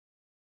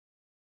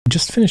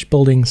just finished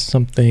building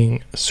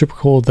something super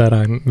cool that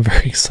I'm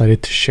very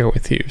excited to share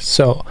with you.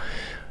 So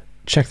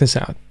check this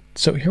out.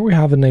 So here we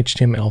have an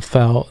HTML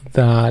file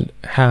that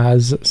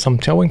has some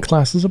Tailwind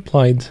classes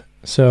applied.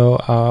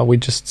 So we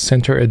just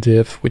center a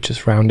div which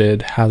is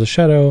rounded, has a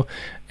shadow,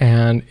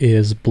 and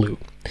is blue.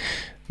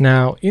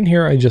 Now in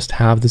here I just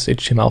have this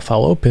HTML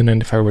file open,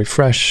 and if I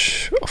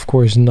refresh, of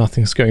course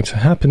nothing's going to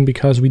happen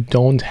because we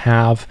don't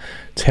have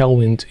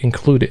Tailwind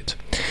included.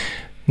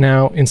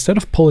 Now instead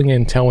of pulling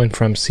in Tailwind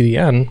from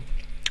CDN,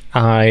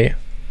 I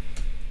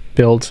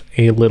built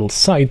a little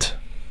site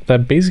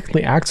that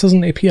basically acts as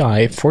an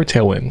API for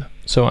Tailwind.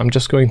 So I'm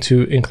just going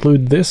to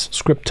include this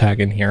script tag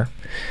in here.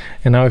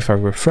 And now if I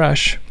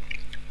refresh,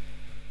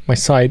 my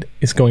site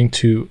is going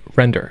to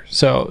render.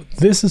 So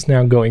this is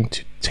now going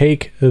to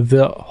take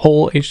the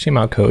whole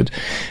HTML code.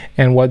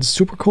 And what's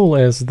super cool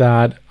is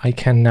that I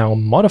can now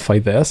modify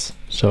this.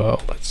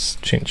 So let's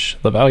change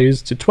the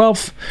values to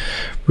 12,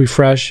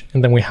 refresh,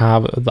 and then we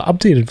have the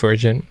updated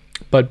version.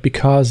 But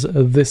because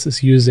this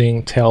is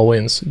using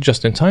Tailwind's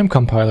just-in-time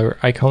compiler,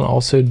 I can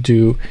also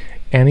do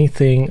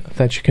anything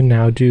that you can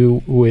now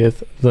do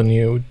with the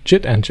new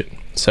JIT engine.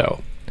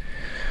 So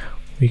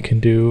we can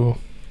do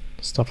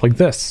stuff like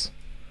this.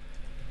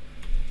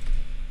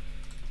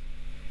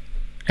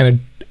 And it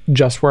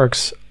just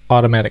works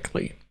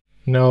automatically.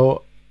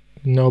 No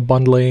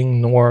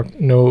bundling, nor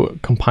no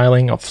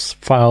compiling of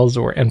files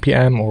or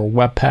npm or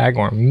webpack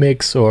or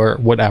mix or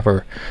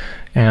whatever.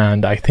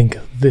 And I think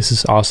this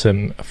is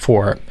awesome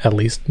for at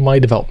least my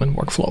development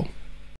workflow.